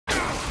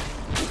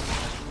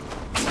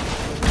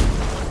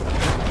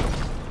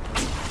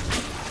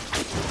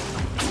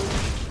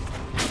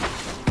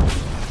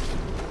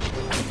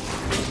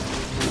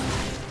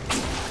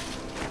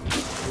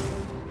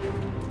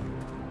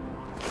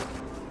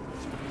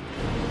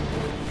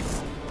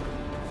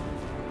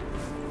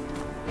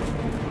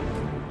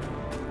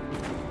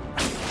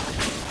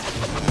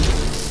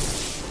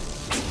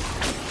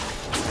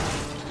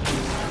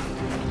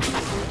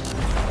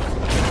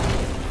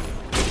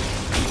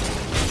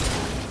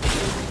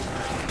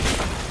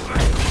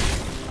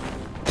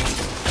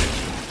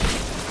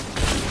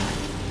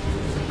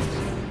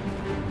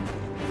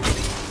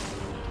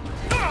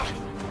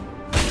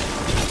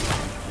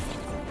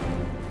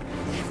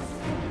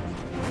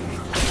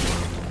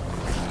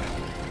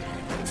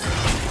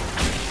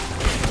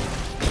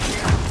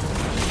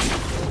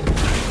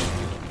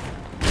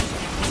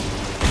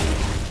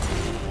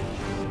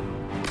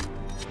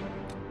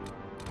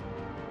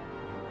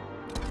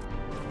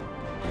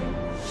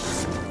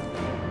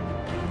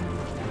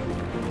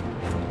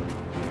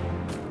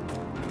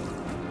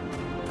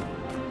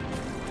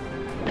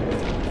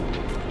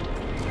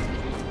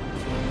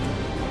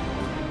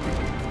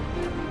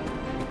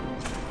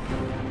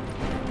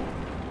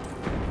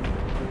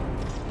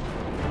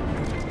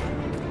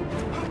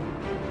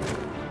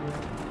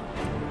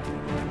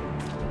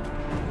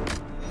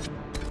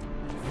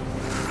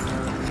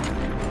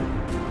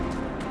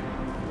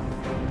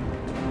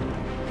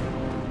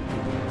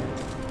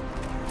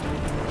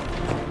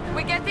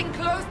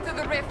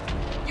rift.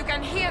 You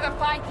can hear the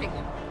fighting.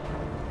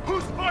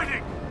 Who's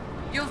fighting?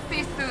 You'll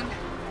see soon.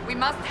 We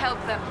must help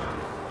them.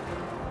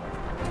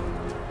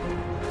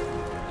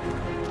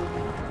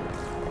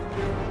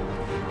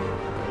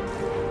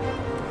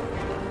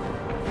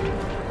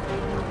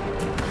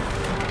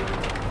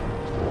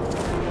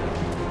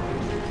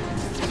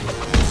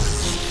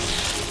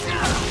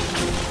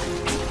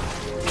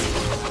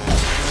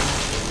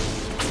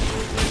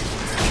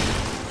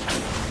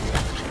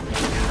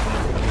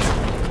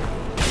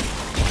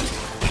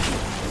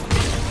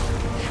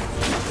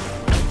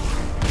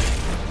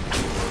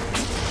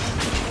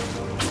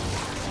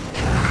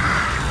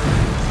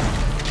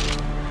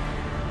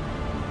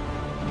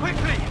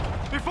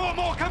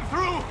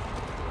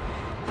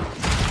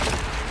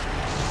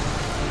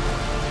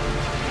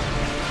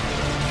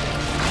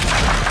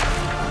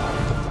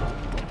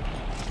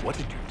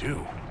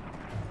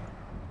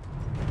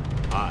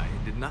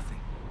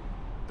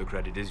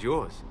 Credit is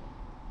yours.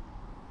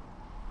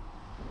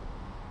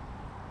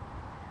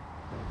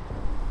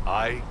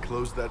 I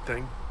closed that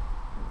thing?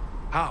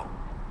 How?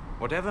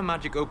 Whatever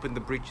magic opened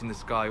the breach in the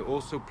sky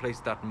also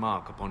placed that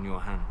mark upon your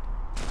hand.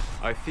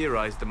 I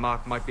theorized the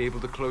mark might be able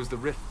to close the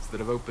rifts that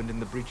have opened in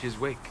the breach's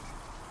wake.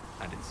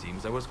 And it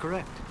seems I was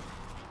correct.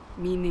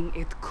 Meaning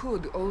it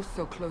could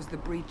also close the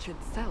breach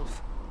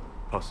itself.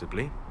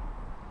 Possibly.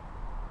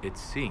 It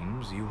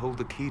seems you hold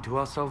the key to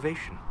our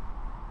salvation.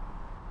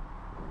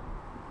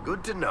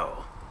 Good to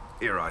know.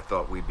 Here I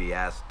thought we'd be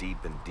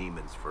ass-deep in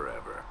demons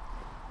forever.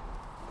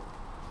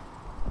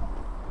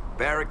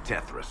 Varric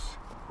Tethras,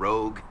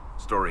 rogue,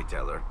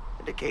 storyteller,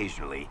 and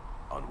occasionally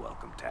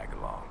unwelcome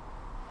tag-along.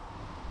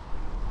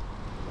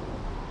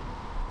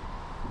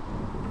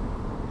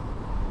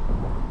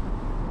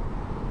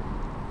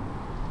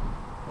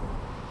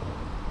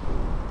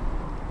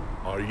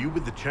 Are you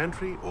with the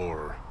Chantry,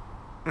 or...?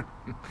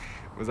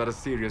 Was that a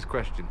serious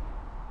question?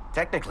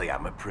 Technically,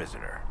 I'm a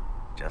prisoner,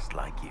 just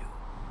like you.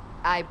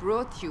 I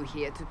brought you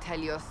here to tell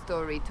your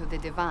story to the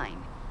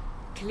Divine.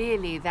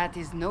 Clearly, that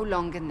is no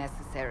longer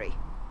necessary.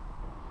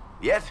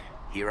 Yet,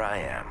 here I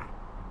am.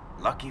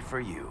 Lucky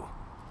for you,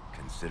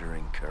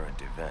 considering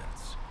current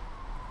events.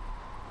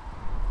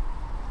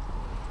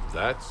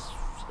 That's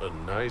a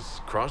nice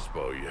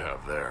crossbow you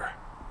have there.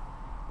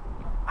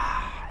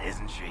 Ah,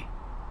 isn't she?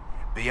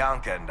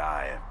 Bianca and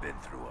I have been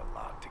through a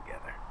lot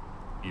together.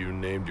 You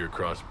named your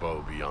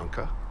crossbow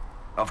Bianca?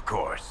 Of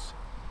course.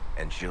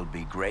 And she'll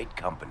be great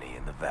company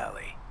in the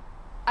valley.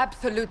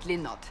 Absolutely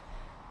not.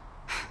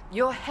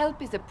 Your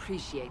help is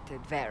appreciated,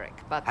 Varric,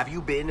 but... Have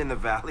you been in the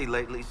valley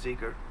lately,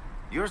 Seeker?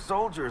 Your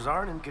soldiers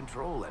aren't in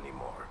control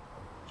anymore.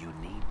 You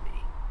need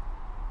me.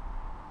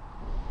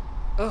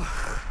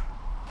 Ugh.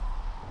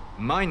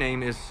 My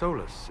name is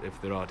Solus, if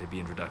there are to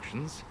be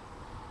introductions.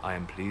 I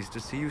am pleased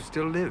to see you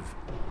still live.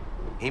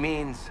 He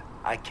means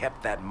I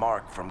kept that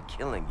mark from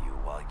killing you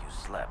while you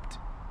slept.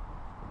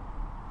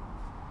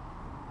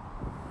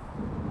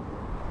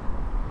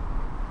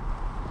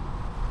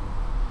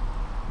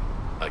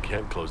 I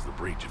can't close the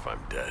breach if I'm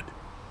dead.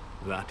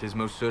 That is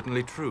most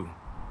certainly true.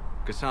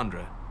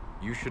 Cassandra,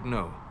 you should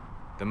know.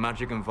 The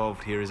magic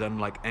involved here is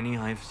unlike any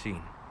I have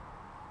seen.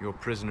 Your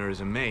prisoner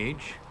is a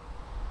mage,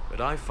 but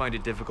I find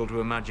it difficult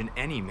to imagine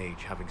any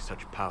mage having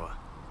such power.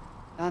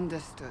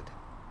 Understood.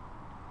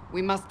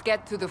 We must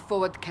get to the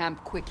forward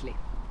camp quickly.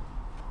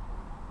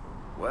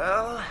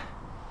 Well...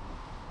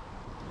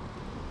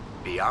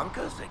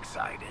 Bianca's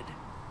excited.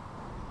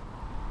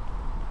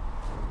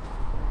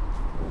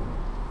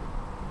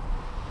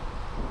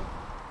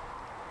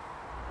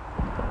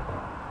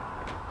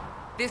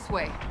 This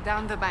way,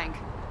 down the bank.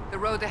 The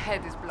road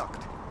ahead is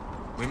blocked.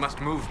 We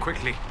must move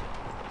quickly.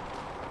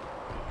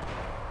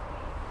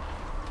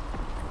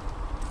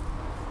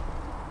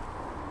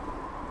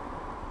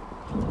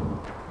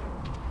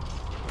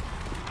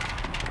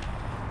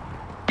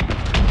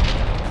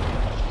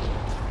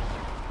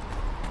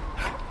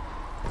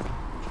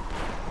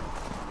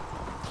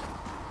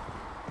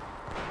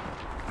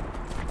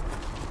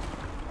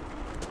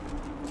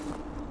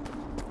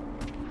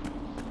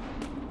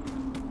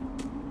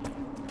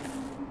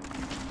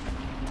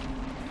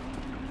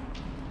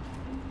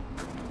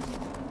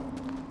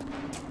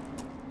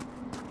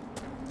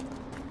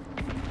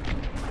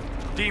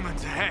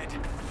 Demons ahead.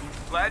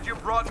 Glad you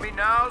brought me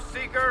now,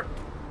 Seeker?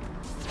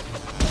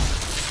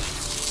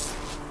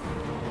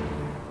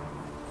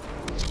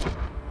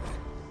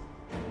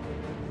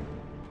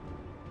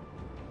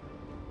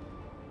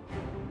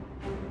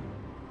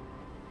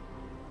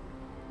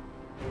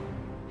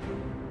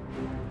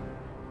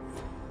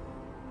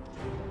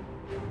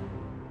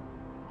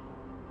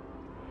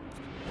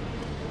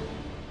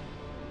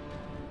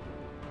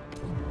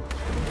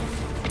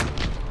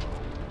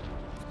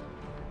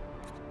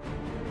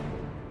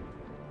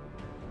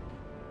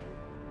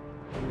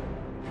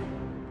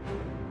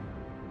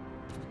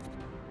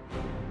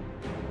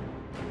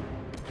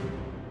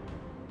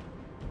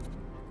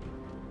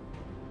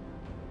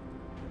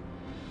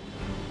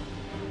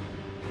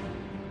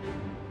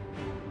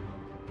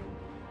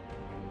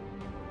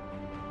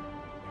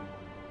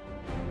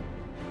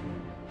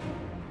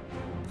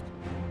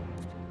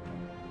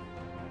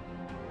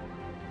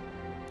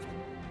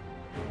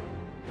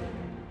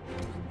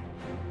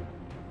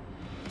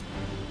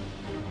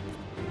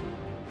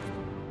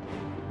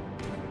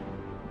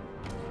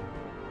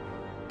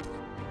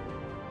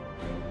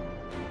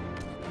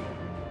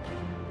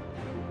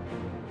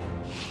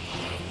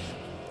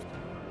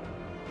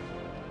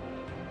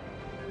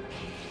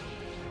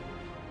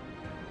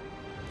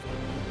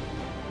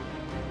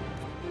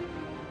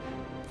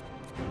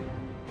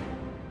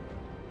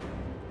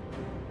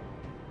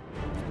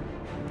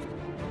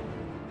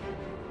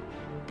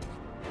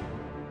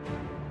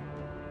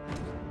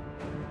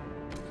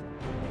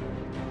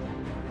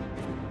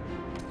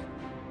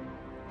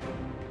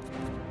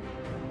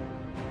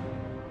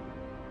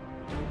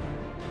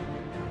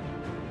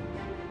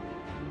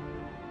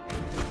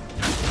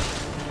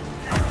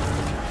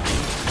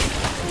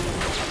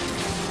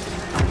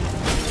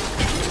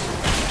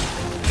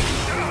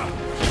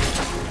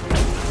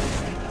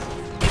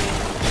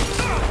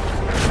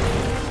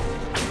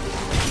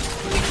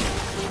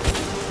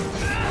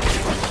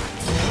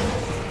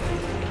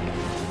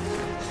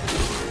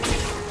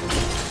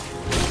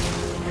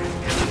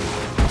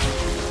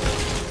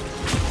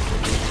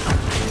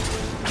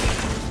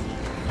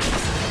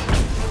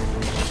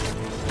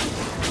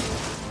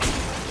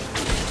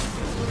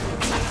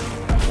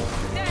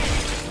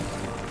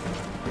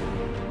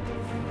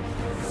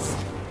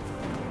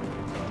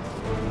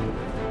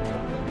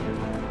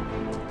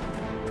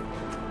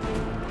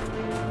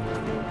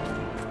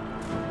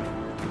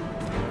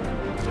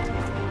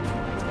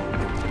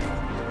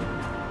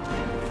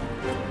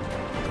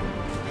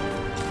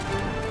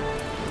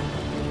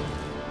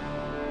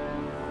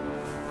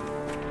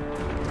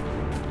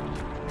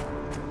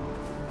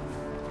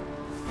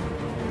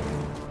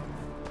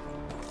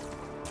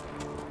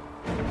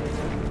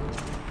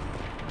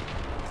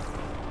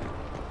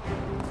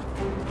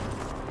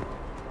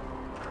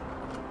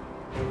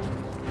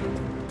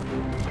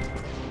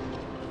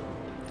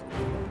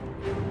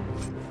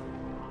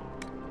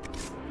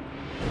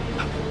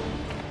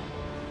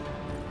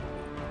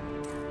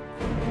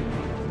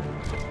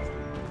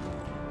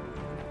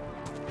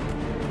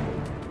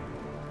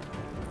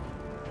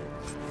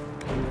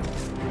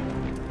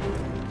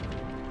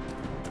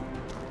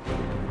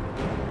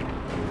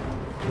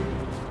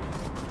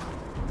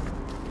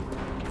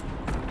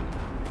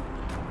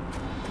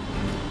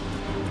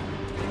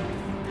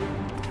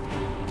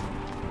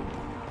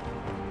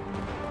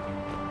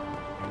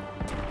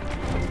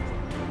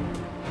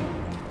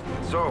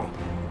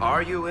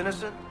 Are you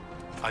innocent?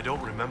 I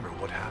don't remember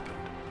what happened.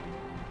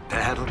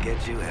 That'll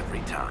get you every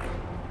time.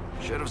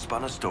 Should have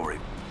spun a story.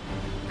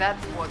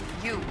 That's what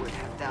you would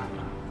have done.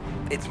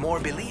 It's more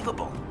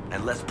believable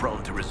and less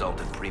prone to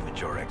result in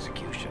premature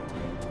execution.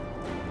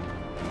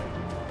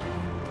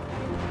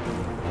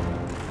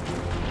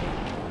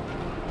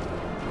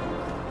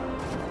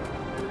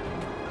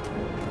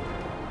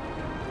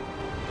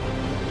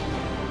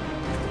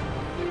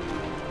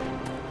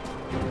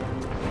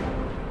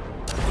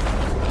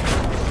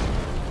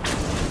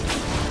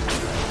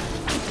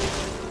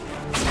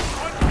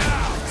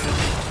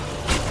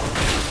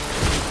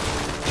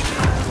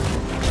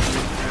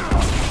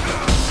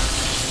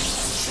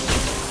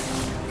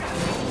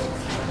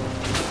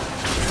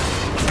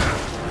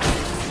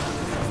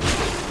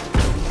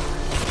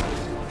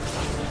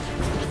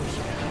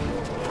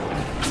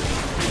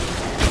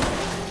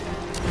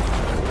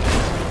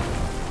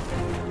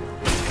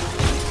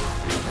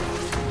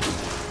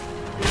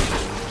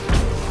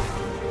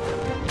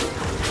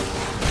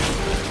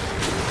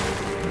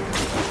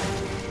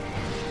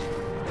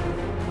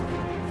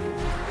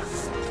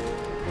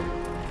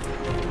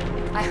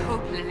 I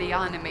hope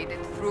Liliana made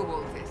it through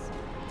all this.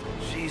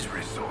 She's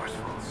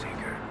resourceful,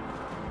 Seeker.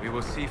 We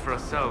will see for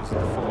ourselves at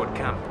the forward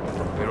camp.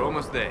 We're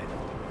almost there.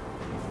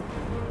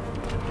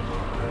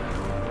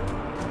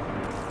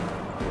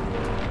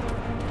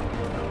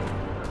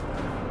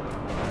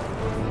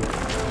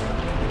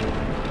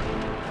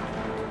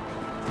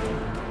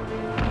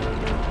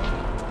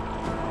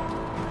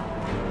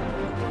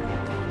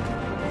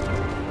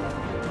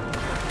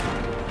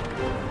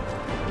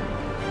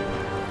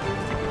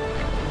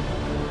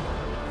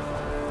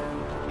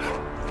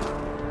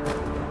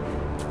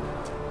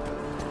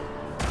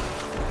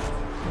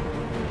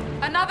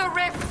 Another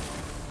rift!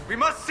 We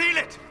must seal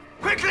it!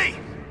 Quickly!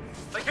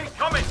 They keep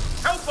coming!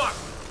 Help us!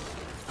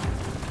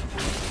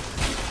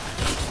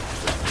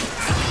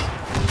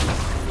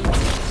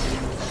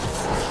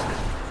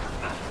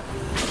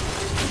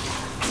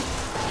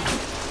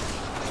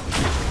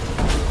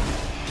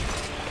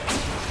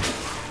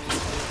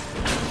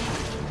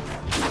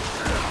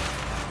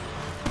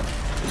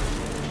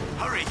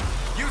 Hurry!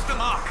 Use the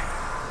mark!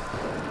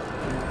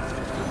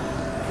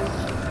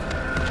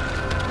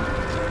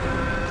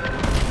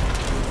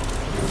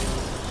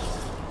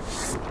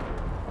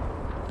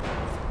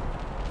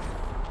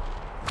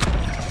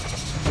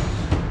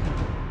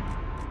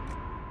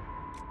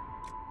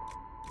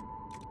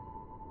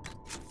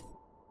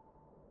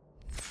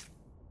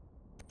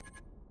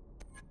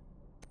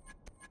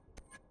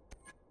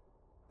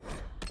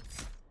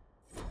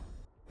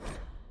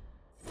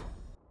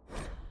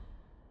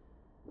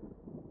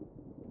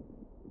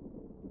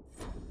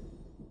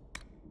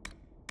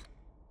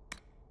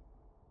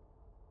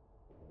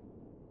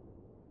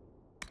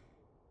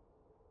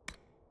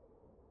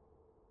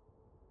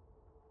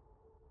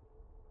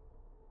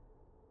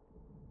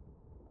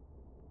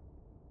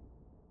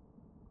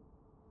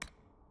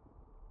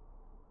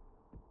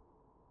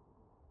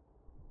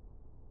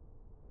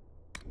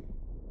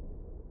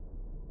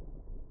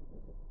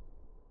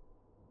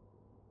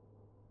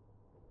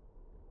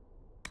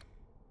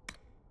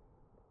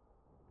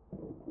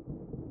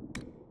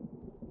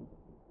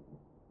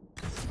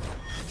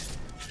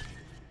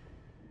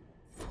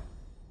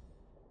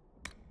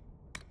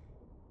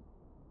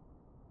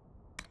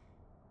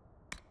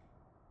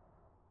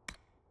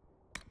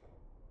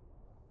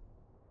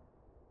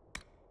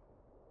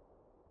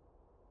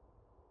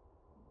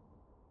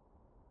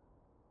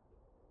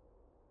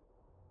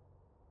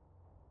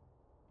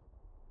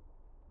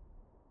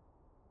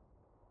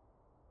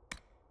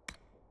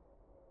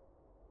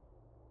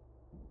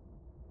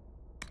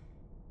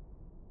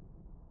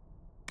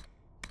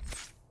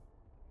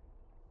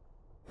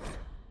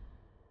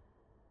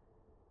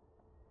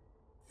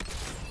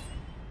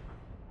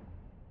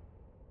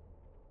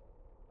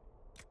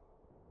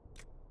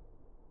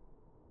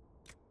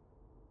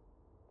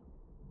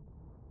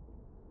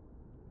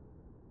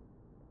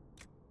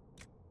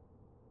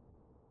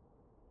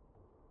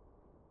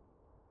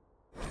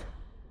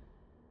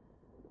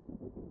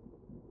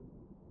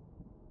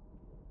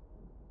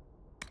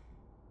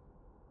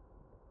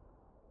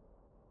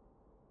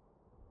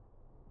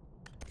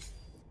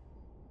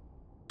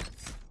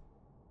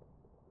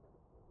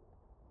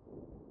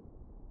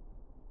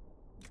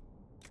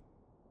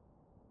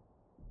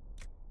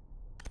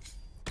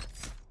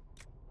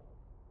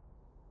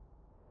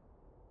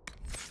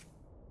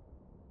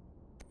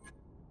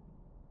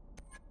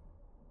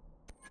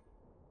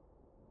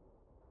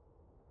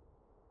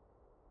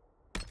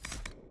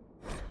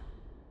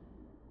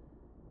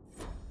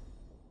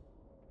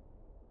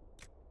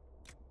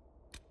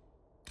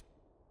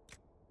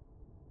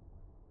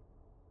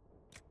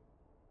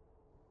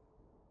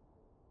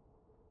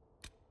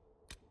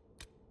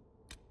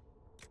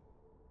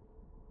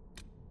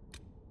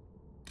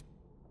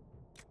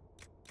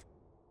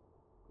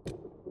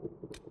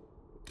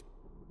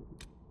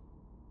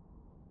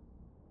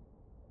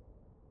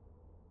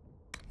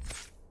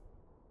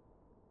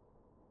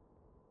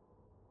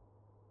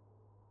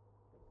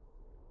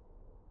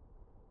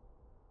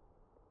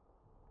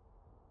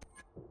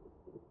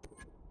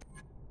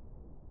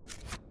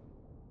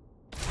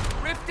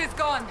 is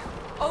gone.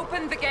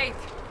 Open the gate.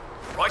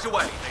 Right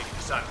away, Lady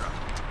Cassandra.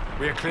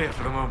 We are clear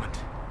for the moment.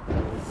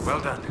 Well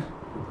done.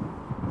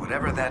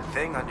 Whatever that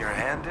thing on your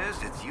hand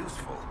is, it's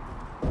useful.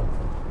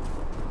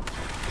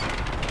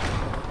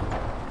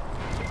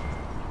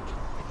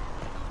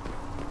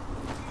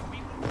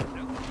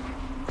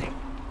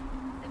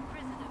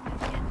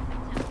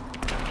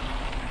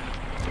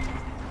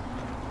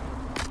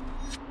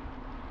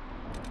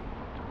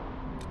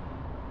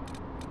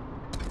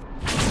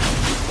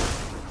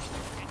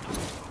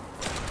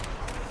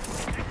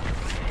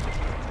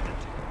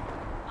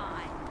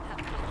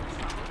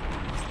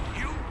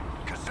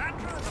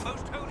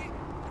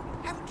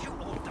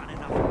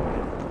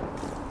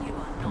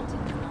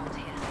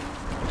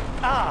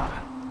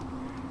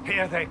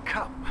 Here they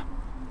come.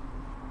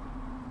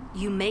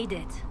 You made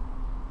it.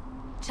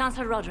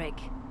 Chancellor Roderick,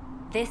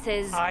 this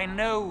is... I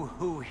know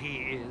who he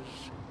is.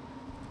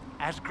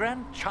 As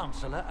Grand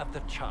Chancellor of the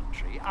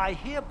Chantry, I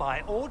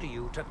hereby order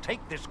you to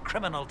take this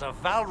criminal to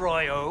Val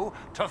Royeaux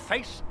to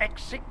face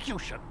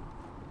execution.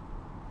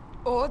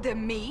 Order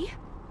me?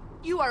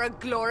 You are a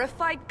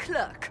glorified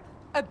clerk,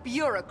 a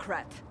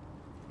bureaucrat.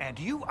 And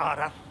you are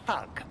a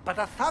thug, but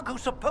a thug who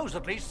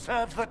supposedly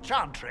serves the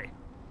Chantry.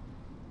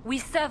 We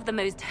serve the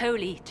Most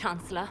Holy,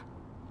 Chancellor.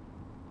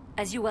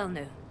 As you well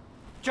know.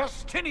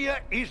 Justinia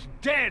is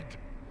dead!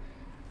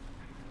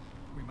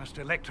 We must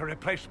elect a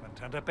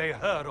replacement and obey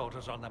her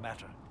orders on the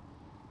matter.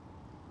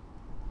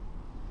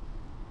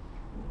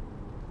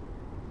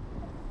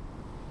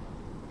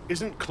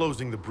 Isn't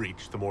closing the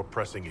breach the more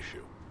pressing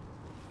issue?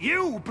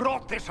 You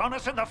brought this on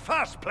us in the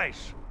first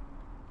place!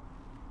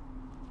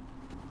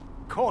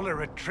 Call a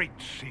retreat,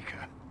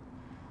 Seeker.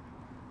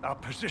 Our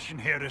position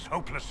here is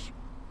hopeless.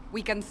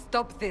 We can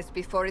stop this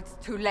before it's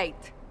too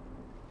late.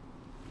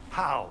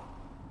 How?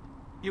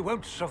 You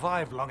won't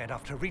survive long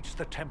enough to reach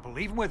the temple,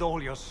 even with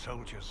all your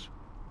soldiers.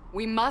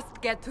 We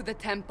must get to the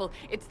temple.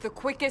 It's the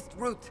quickest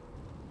route.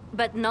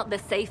 But not the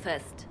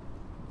safest.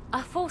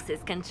 Our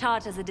forces can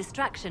charge as a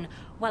distraction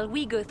while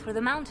we go through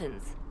the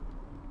mountains.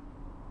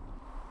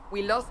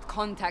 We lost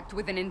contact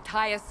with an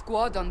entire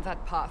squad on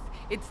that path.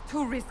 It's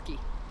too risky.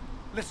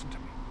 Listen to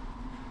me.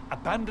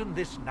 Abandon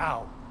this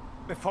now,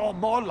 before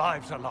more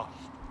lives are lost.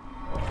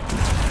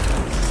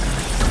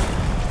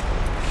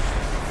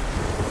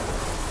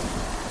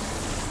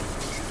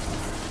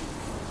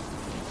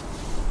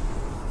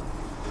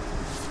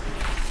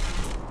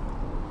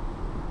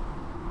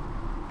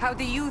 How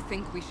do you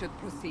think we should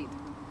proceed?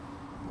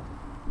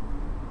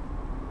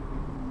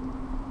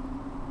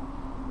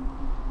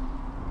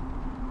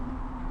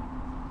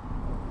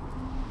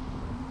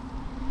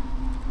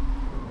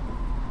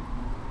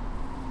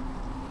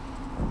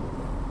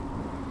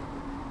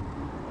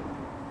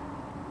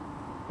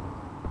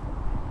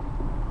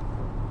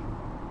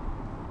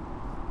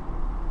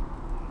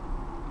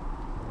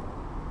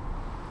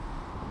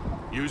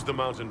 Use the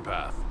mountain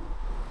path.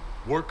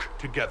 Work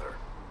together.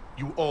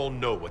 You all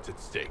know what's at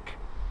stake.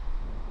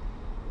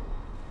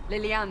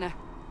 Liliana,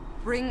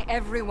 bring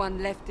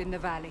everyone left in the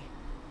valley.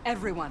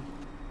 Everyone.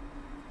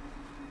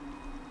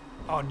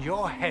 On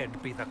your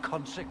head be the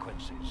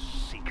consequences,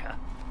 Seeker.